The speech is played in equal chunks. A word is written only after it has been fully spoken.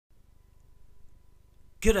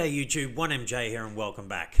G'day YouTube, 1MJ here and welcome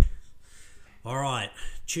back. Alright,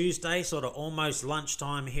 Tuesday, sort of almost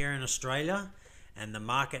lunchtime here in Australia, and the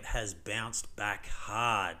market has bounced back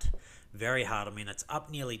hard. Very hard. I mean, it's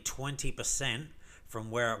up nearly 20%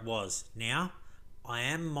 from where it was. Now, I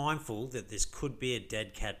am mindful that this could be a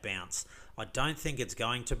dead cat bounce. I don't think it's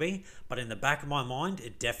going to be, but in the back of my mind,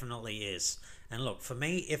 it definitely is. And look, for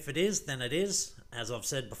me, if it is, then it is. As I've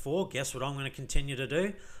said before, guess what I'm going to continue to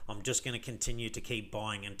do? I'm just going to continue to keep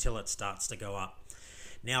buying until it starts to go up.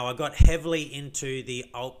 Now, I got heavily into the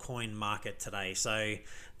altcoin market today. So,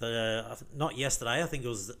 not yesterday, I think it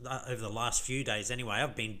was over the last few days anyway.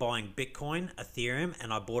 I've been buying Bitcoin, Ethereum,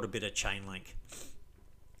 and I bought a bit of Chainlink.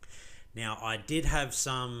 Now, I did have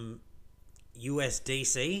some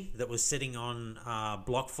USDC that was sitting on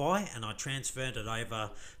BlockFi, and I transferred it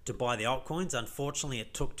over to buy the altcoins. Unfortunately,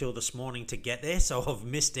 it took till this morning to get there, so I've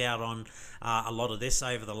missed out on a lot of this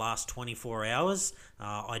over the last 24 hours.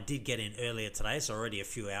 I did get in earlier today, so already a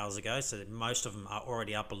few hours ago, so most of them are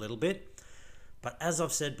already up a little bit. But as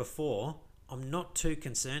I've said before, I'm not too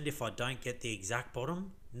concerned if I don't get the exact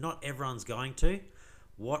bottom. Not everyone's going to.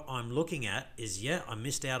 What I'm looking at is, yeah, I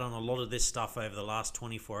missed out on a lot of this stuff over the last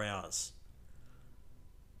 24 hours.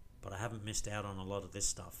 But I haven't missed out on a lot of this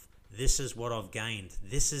stuff. This is what I've gained.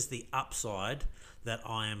 This is the upside that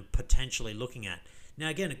I am potentially looking at. Now,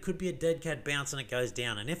 again, it could be a dead cat bounce and it goes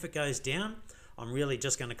down. And if it goes down, I'm really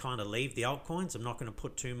just going to kind of leave the altcoins. I'm not going to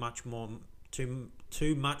put too much more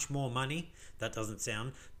money. That doesn't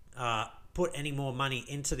sound. Put any more money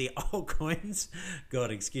into the altcoins.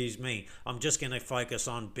 God, excuse me. I'm just going to focus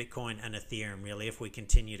on Bitcoin and Ethereum, really, if we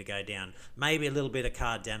continue to go down. Maybe a little bit of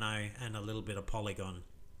Cardano and a little bit of Polygon,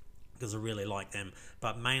 because I really like them,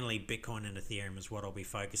 but mainly Bitcoin and Ethereum is what I'll be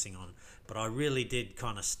focusing on. But I really did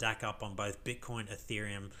kind of stack up on both Bitcoin,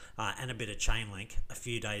 Ethereum, and a bit of Chainlink a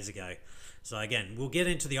few days ago. So again, we'll get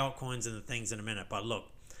into the altcoins and the things in a minute, but look,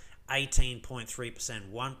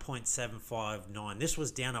 18.3%, 1.759. This was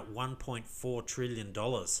down at $1.4 trillion.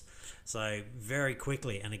 So very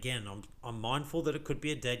quickly, and again, I'm mindful that it could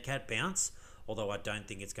be a dead cat bounce, although I don't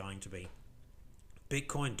think it's going to be.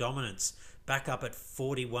 Bitcoin dominance back up at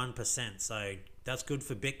 41%, so that's good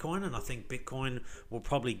for Bitcoin, and I think Bitcoin will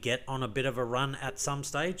probably get on a bit of a run at some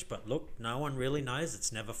stage, but look, no one really knows.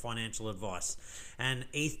 It's never financial advice. And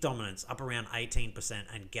ETH dominance up around 18%,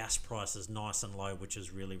 and gas prices nice and low, which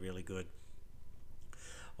is really, really good.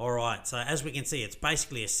 Alright, so as we can see, it's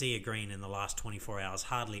basically a sea of green in the last 24 hours.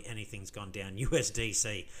 Hardly anything's gone down.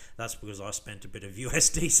 USDC, that's because I spent a bit of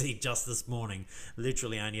USDC just this morning,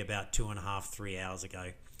 literally only about 2.5, 3 hours ago.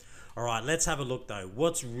 Alright, let's have a look though.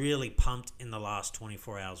 What's really pumped in the last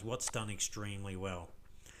 24 hours? What's done extremely well?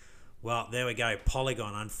 Well, there we go,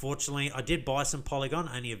 Polygon. Unfortunately, I did buy some Polygon,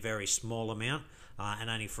 only a very small amount, and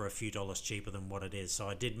only for a few dollars cheaper than what it is. So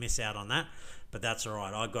I did miss out on that, but that's all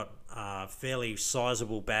right. I got fairly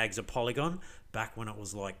sizable bags of Polygon back when it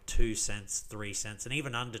was like 2 cents, 3 cents, and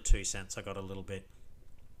even under 2 cents I got a little bit.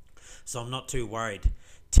 So I'm not too worried.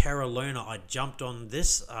 Terra Luna, I jumped on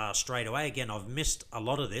this straight away. Again, I've missed a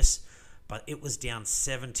lot of this, but it was down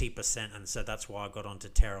 70%, and so that's why I got onto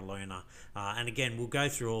Terra Luna. And again, we'll go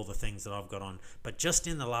through all the things that I've got on. But just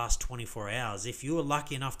in the last 24 hours, if you were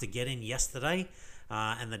lucky enough to get in yesterday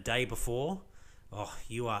and the day before, oh,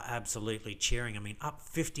 you are absolutely cheering. I mean, up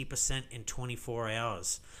 50% in 24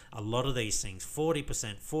 hours. A lot of these things, 40%,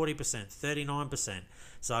 40%, 39%.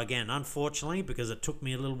 So again, unfortunately, because it took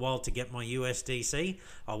me a little while to get my USDC,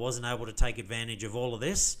 I wasn't able to take advantage of all of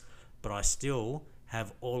this, but I still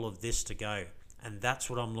have all of this to go. And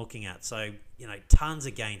that's what I'm looking at. So, you know, tons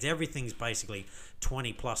of gains. Everything's basically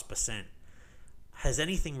 20+%. Has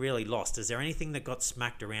anything really lost? Is there anything that got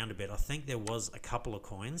smacked around a bit? I think there was a couple of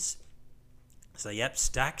coins. So, yep,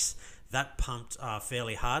 Stacks, that pumped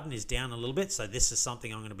fairly hard and is down a little bit. So this is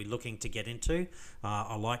something I'm going to be looking to get into.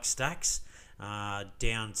 I like Stacks.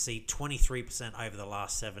 Down, see, 23% over the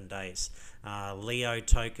last 7 days. Leo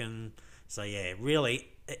token. So, yeah, really,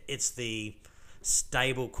 it's the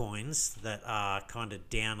stable coins that are kind of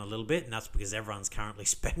down a little bit, and that's because everyone's currently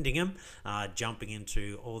spending them, jumping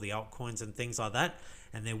into all the altcoins and things like that.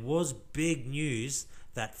 And there was big news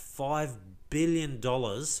that $5 billion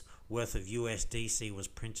worth of USDC was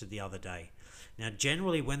printed the other day. Now,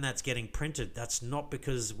 generally when that's getting printed, that's not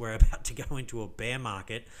because we're about to go into a bear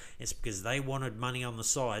market. It's because they wanted money on the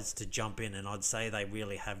sides to jump in, and I'd say they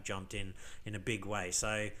really have jumped in a big way.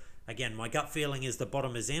 So again, my gut feeling is the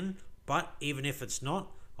bottom is in, but even if it's not,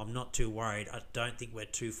 I'm not too worried. I don't think we're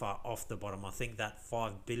too far off the bottom. I think that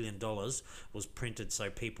 $5 billion was printed so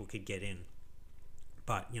people could get in.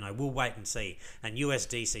 But, we'll wait and see. And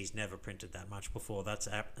USDC's never printed that much before. That's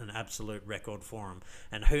an absolute record for them.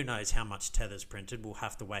 And who knows how much Tether's printed. We'll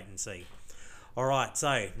have to wait and see. All right,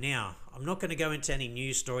 so now I'm not going to go into any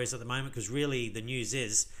news stories at the moment because really the news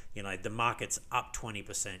is, the market's up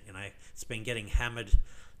 20%. It's been getting hammered.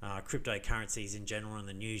 Cryptocurrencies in general in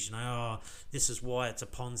the news, this is why it's a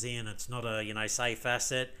Ponzi and it's not a, safe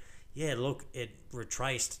asset. Yeah, look, it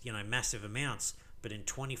retraced, massive amounts. But in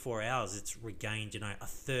 24 hours, it's regained, a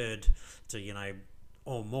third to,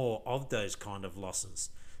 or more of those kind of losses.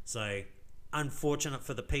 So unfortunate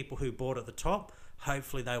for the people who bought at the top.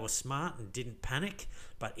 Hopefully they were smart and didn't panic.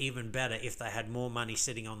 But even better if they had more money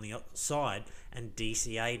sitting on the side and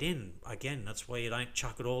DCA'd in. Again, that's why you don't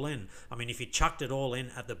chuck it all in. I mean, if you chucked it all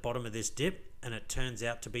in at the bottom of this dip and it turns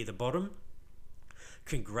out to be the bottom,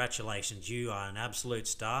 congratulations, you are an absolute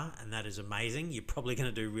star, and that is amazing. You're probably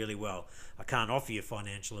going to do really well. I can't offer you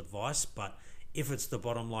financial advice, but if it's the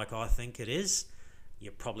bottom like I think it is,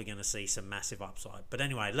 you're probably going to see some massive upside. But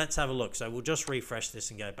anyway, let's have a look. So we'll just refresh this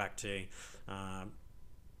and go back to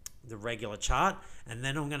the regular chart, and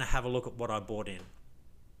then I'm going to have a look at what I bought in.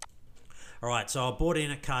 All right, so I bought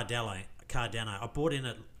in at Cardano. I bought in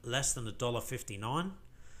at less than $1.59.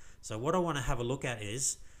 So what I want to have a look at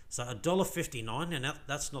is, so $1.59, and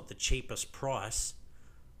that's not the cheapest price,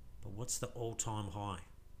 but what's the all-time high?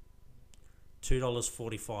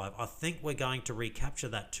 $2.45. I think we're going to recapture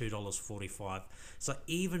that $2.45. So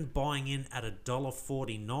even buying in at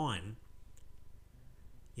 $1.49,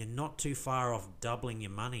 you're not too far off doubling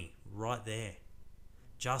your money right there,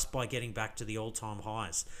 just by getting back to the all-time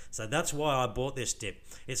highs. So that's why I bought this dip.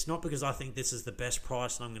 It's not because I think this is the best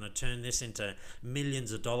price and I'm going to turn this into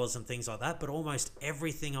millions of dollars and things like that, but almost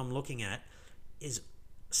everything I'm looking at is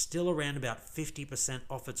still around about 50%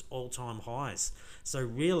 off its all-time highs. So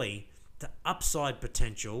really, the upside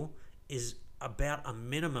potential is about a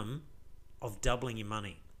minimum of doubling your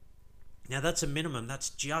money. Now that's a minimum.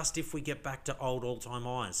 That's just if we get back to old all-time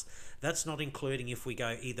highs. That's not including if we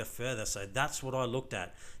go either further. So that's what I looked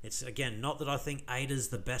at. It's, again, not that I think ADA's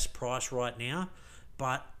the best price right now,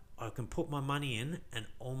 but I can put my money in and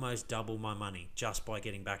almost double my money just by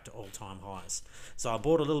getting back to all-time highs. So I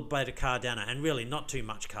bought a little bit of Cardano, and really not too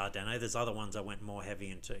much Cardano. There's other ones I went more heavy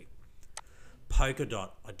into.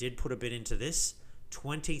 Polkadot, I did put a bit into this,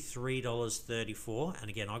 $23.34, and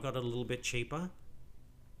again I got it a little bit cheaper.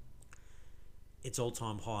 Its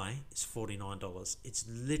all-time high is $49. It's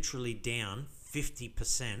literally down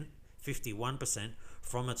 50%, 51%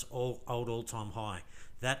 from its old all-time high.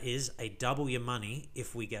 That is a double your money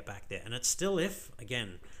if we get back there, and it's still if.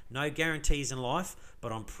 Again, no guarantees in life,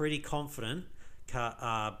 but I'm pretty confident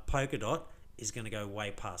Polkadot is going to go way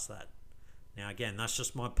past that. Now again, that's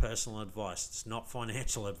just my personal advice. It's not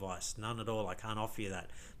financial advice, none at all. I can't offer you that,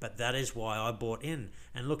 but that is why I bought in.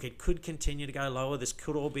 And look, it could continue to go lower. This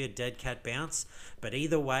could all be a dead cat bounce, but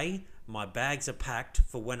either way, my bags are packed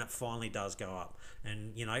for when it finally does go up.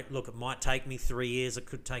 And look, it might take me 3 years, it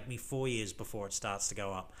could take me 4 years before it starts to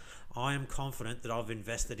go up. I am confident that I've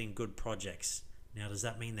invested in good projects. Now, does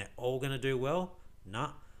that mean they're all going to do well? No,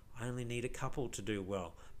 I only need a couple to do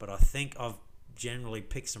well, but I think I've generally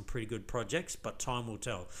pick some pretty good projects, but time will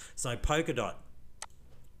tell. So Polkadot,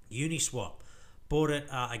 Uniswap, bought it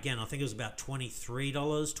again, I think it was about $23,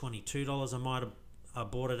 $22 I might have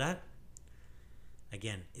bought it at.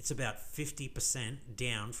 Again, it's about 50%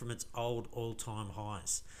 down from its old all-time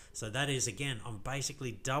highs. So that is, again, I'm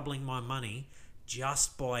basically doubling my money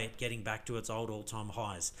just by it getting back to its old all-time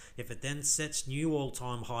highs. If it then sets new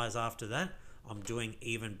all-time highs after that, I'm doing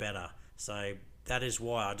even better. So that is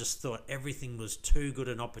why I just thought everything was too good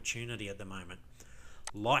an opportunity at the moment.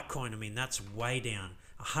 Litecoin, I mean, that's way down.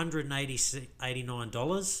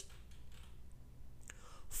 $189,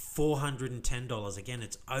 $410. Again,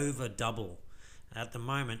 it's over double. At the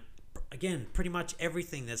moment, again, pretty much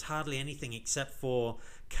everything. There's hardly anything except for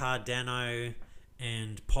Cardano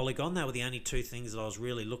and Polygon. They were the only two things that I was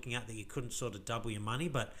really looking at that you couldn't sort of double your money,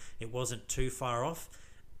 but it wasn't too far off.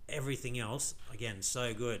 Everything else, again,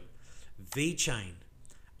 so good. VeChain,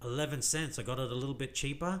 11 cents. I got it a little bit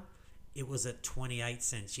cheaper. It was at 28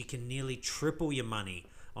 cents. You can nearly triple your money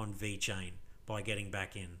on VeChain by getting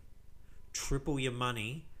back in. Triple your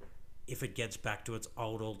money if it gets back to its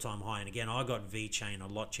old all-time high. And again, I got VeChain a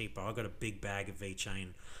lot cheaper. I got a big bag of VeChain.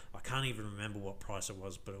 I can't even remember what price it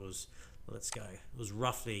was, but it was, let's go, it was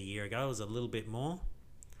roughly a year ago. It was a little bit more.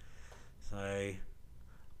 So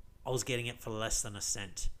I was getting it for less than a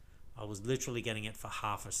cent. I was literally getting it for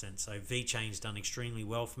half a cent. So VeChain's done extremely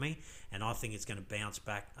well for me, and I think it's going to bounce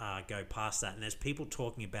back, go past that. And there's people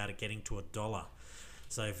talking about it getting to $1.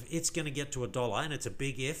 So if it's going to get to $1, and it's a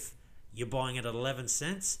big if, You're buying it at 11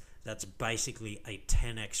 cents. That's basically a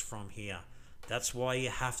 10x from here. That's why you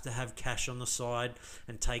have to have cash on the side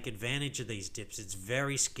and take advantage of these dips. It's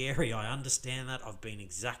very scary. I understand that. I've been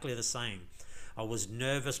exactly the same. I was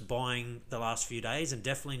nervous buying the last few days and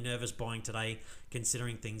definitely nervous buying today,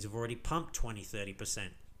 considering things have already pumped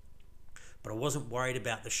 20-30%. But I wasn't worried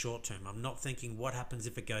about the short term. I'm not thinking what happens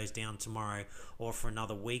if it goes down tomorrow or for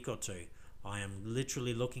another week or two. I am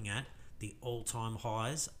literally looking at the all-time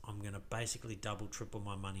highs. I'm going to basically double, triple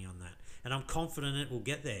my money on that. And I'm confident it will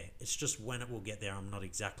get there. It's just when it will get there, I'm not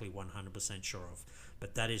exactly 100% sure of.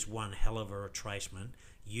 But that is one hell of a retracement.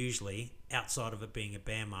 Usually, outside of it being a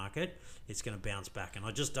bear market, it's going to bounce back. And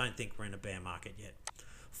I just don't think we're in a bear market yet.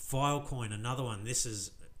 Filecoin, another one. I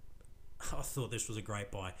thought this was a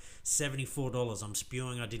great buy. $74. I'm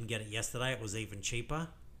spewing I didn't get it yesterday. It was even cheaper.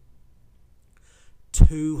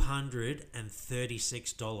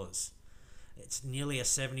 $236. It's nearly a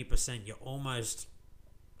 70%. You're almost...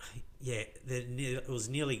 Yeah, it was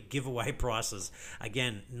nearly giveaway prices.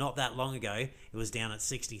 Again, not that long ago, it was down at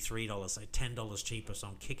 $63, so $10 cheaper. So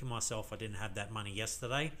I'm kicking myself I didn't have that money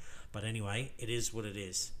yesterday. But anyway, it is what it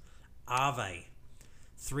is. Aave,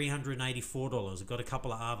 $384. I've got a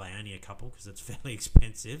couple of Aave, only a couple because it's fairly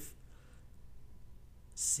expensive.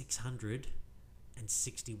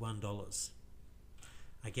 $661.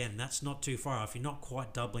 Again, that's not too far off. You're not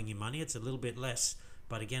quite doubling your money. It's a little bit less.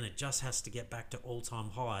 But again, it just has to get back to all-time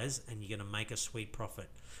highs and you're going to make a sweet profit.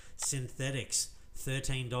 Synthetics,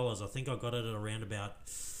 $13. I think I got it at around about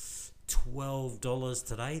 $12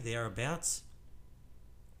 today, thereabouts.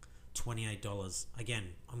 $28. Again,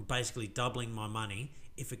 I'm basically doubling my money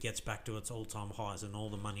if it gets back to its all-time highs and all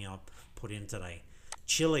the money I put in today.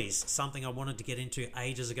 Chili's, something I wanted to get into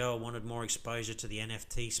ages ago. I wanted more exposure to the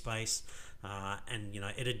NFT space. And,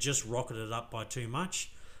 it had just rocketed up by too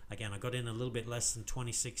much. Again, I got in a little bit less than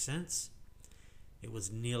 26 cents. It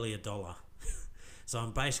was nearly $1. So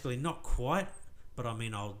I'm basically not quite, but I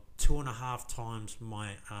mean, I'll 2.5 times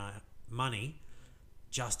my money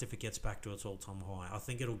just if it gets back to its all-time high. I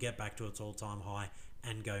think it'll get back to its all-time high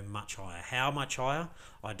and go much higher. How much higher?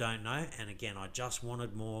 I don't know. And again, I just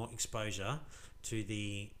wanted more exposure to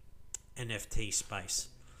the NFT space.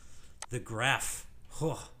 The graph,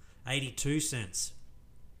 82 cents.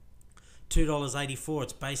 $2.84.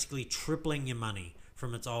 It's basically tripling your money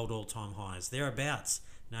from its old all-time highs, thereabouts.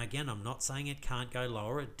 Now again, I'm not saying it can't go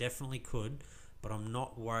lower. It definitely could, but I'm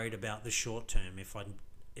not worried about the short term. If I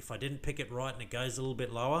didn't pick it right and it goes a little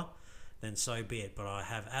bit lower, then so be it. But I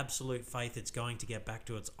have absolute faith it's going to get back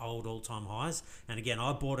to its old all-time highs. And again,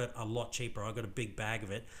 I bought it a lot cheaper. I got a big bag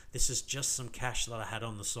of it. This is just some cash that I had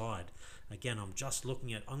on the side. Again, I'm just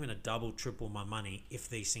looking at, I'm going to double, triple my money if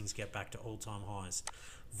these things get back to all-time highs.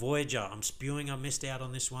 Voyager, I'm spewing I missed out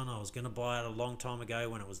on this one. I was going to buy it a long time ago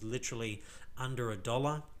when it was literally under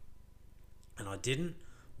 $1, and I didn't.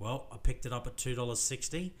 Well, I picked it up at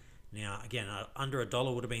 $2.60. Now, again, under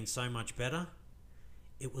 $1 would have been so much better.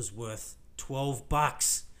 It was worth $12.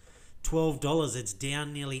 $12. It's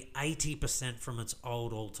down nearly 80% from its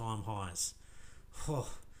old all-time highs.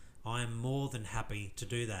 I am more than happy to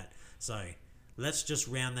do that. So let's just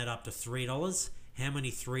round that up to $3. How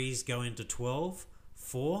many threes go into 12?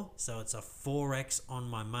 4. So it's a 4x on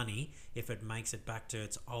my money if it makes it back to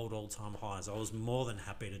its old all-time highs. I was more than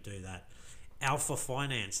happy to do that. Alpha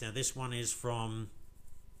Finance. Now this one is from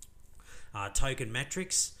Token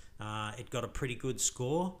Metrics. It got a pretty good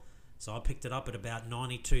score. So I picked it up at about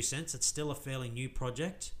 92 cents. It's still a fairly new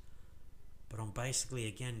project. But I'm basically,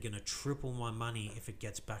 again, going to triple my money if it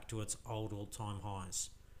gets back to its old all-time highs.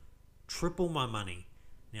 Triple my money.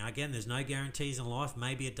 Now, again, there's no guarantees in life.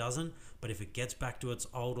 Maybe it doesn't. But if it gets back to its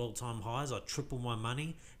old all-time highs, I triple my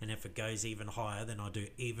money. And if it goes even higher, then I do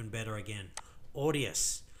even better again.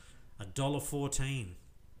 Audius, $1.14.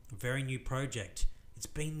 A very new project. It's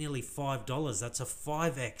been nearly $5. That's a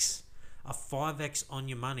 5x. A 5x on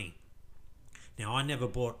your money. Now, I never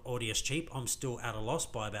bought Audius cheap. I'm still at a loss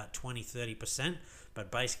by about 20-30%. But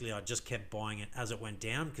basically, I just kept buying it as it went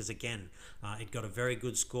down because, again, it got a very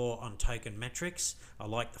good score on Token Metrics. I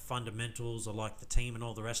like the fundamentals. I like the team and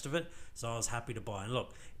all the rest of it. So I was happy to buy. And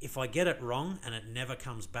look, if I get it wrong and it never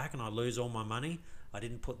comes back and I lose all my money, I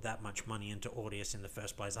didn't put that much money into Audius in the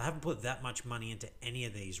first place. I haven't put that much money into any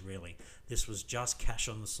of these, really. This was just cash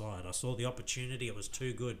on the side. I saw the opportunity. It was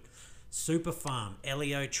too good. Superfarm,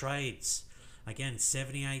 LEO Trades. Again,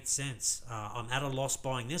 78 cents. I'm at a loss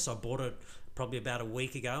buying this. I bought it probably about a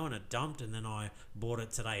week ago and it dumped, and then I bought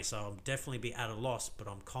it today. So I'll definitely be at a loss, but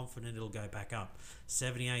I'm confident it'll go back up.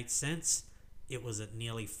 78 cents. It was at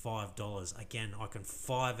nearly $5. Again, I can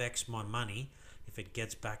 5x my money if it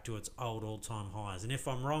gets back to its old all-time highs. And if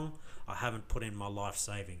I'm wrong, I haven't put in my life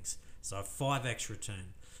savings. So 5x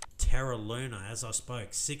return. Terra Luna, as I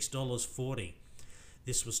spoke, $6.40.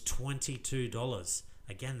 This was $22.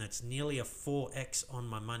 Again, that's nearly a 4x on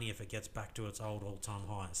my money if it gets back to its old all-time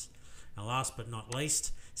highs. And last but not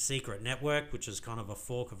least, Secret Network, which is kind of a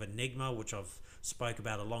fork of Enigma, which I've spoke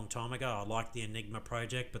about a long time ago. I like the Enigma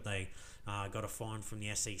project, but they got a fine from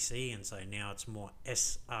the SEC, and so now it's more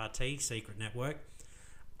SRT, Secret Network.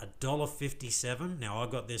 $1.57. Now I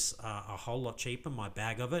got this a whole lot cheaper, my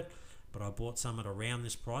bag of it, but I bought some at around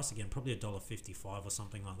this price. Again, probably $1.55 or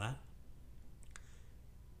something like that.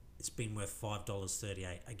 It's been worth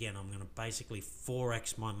 $5.38. Again, I'm going to basically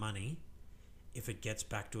 4x my money if it gets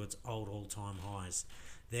back to its old all-time highs.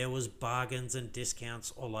 There was bargains and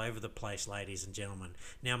discounts all over the place, ladies and gentlemen.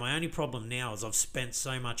 Now, my only problem now is I've spent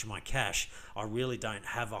so much of my cash, I really don't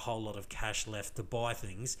have a whole lot of cash left to buy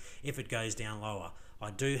things if it goes down lower.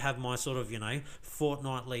 I do have my sort of,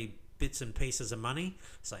 fortnightly bits and pieces of money.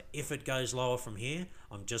 So if it goes lower from here,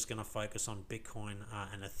 I'm just going to focus on Bitcoin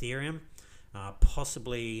and Ethereum.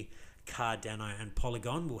 Possibly Cardano and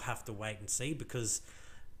Polygon. We'll have to wait and see, because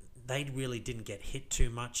they really didn't get hit too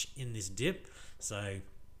much in this dip. So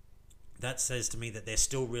that says to me that they're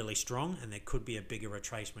still really strong, and there could be a bigger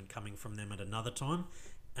retracement coming from them at another time.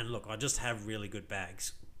 And look, I just have really good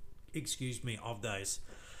bags, of those.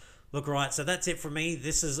 Look, right, so that's it for me.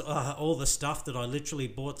 This is all the stuff that I literally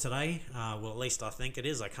bought today. Well, at least I think it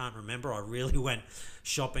is. I can't remember. I really went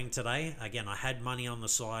shopping today. Again, I had money on the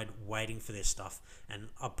side waiting for this stuff, and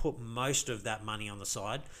I put most of that money on the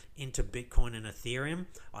side into Bitcoin and Ethereum.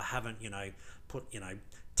 I haven't, put,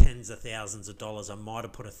 tens of thousands of dollars. I might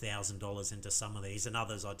have put $1,000 into some of these, and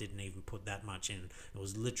others I didn't even put that much in. It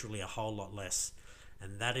was literally a whole lot less.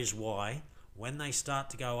 And that is why when they start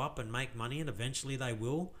to go up and make money, and eventually they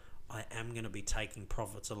will, I am going to be taking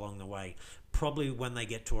profits along the way. Probably when they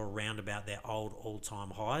get to around about their old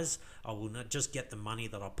all-time highs, I will not just get the money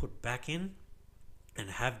that I put back in and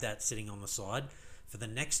have that sitting on the side for the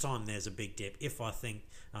next time there's a big dip, if I think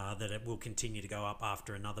that it will continue to go up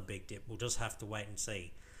after another big dip. We'll just have to wait and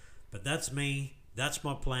see. But that's me. That's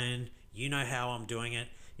my plan. You know how I'm doing it.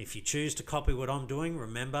 If you choose to copy what I'm doing,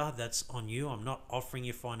 remember, that's on you. I'm not offering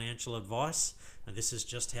you financial advice, and this is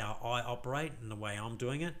just how I operate and the way I'm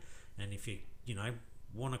doing it. And if you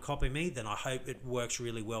want to copy me, then I hope it works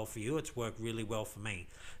really well for you. It's worked really well for me.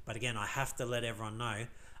 But again, I have to let everyone know,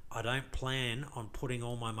 I don't plan on putting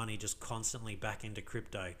all my money just constantly back into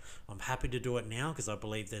crypto. I'm happy to do it now because I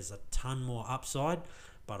believe there's a ton more upside,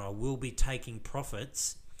 but I will be taking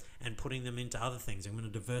profits and putting them into other things. I'm going to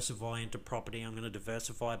diversify into property. I'm going to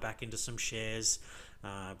diversify back into some shares,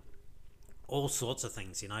 all sorts of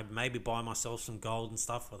things, maybe buy myself some gold and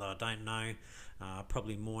stuff, although I don't know,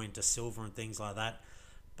 probably more into silver and things like that.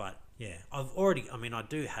 But yeah, I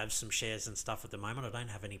do have some shares and stuff at the moment. I don't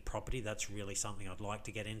have any property. That's really something I'd like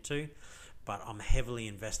to get into, but I'm heavily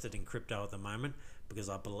invested in crypto at the moment because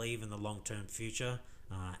I believe in the long-term future.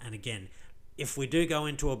 And again, if we do go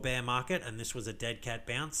into a bear market and this was a dead cat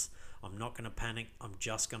bounce, I'm not going to panic. I'm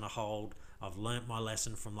just going to hold. I've learnt my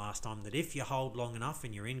lesson from last time that if you hold long enough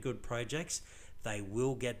and you're in good projects, they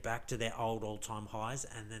will get back to their old all-time highs,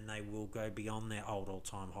 and then they will go beyond their old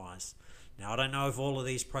all-time highs. Now, I don't know if all of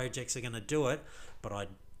these projects are going to do it, but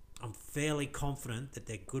I'm fairly confident that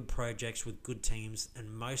they're good projects with good teams,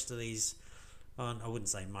 and most of these, I wouldn't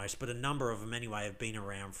say most, but a number of them anyway have been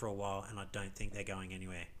around for a while, and I don't think they're going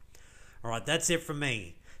anywhere. All right, that's it from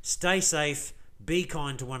me. Stay safe, be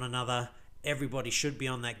kind to one another. Everybody should be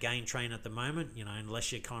on that gain train at the moment,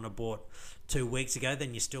 unless you kind of bought 2 weeks ago,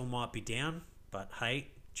 then you still might be down. But hey,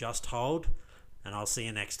 just hold, and I'll see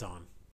you next time.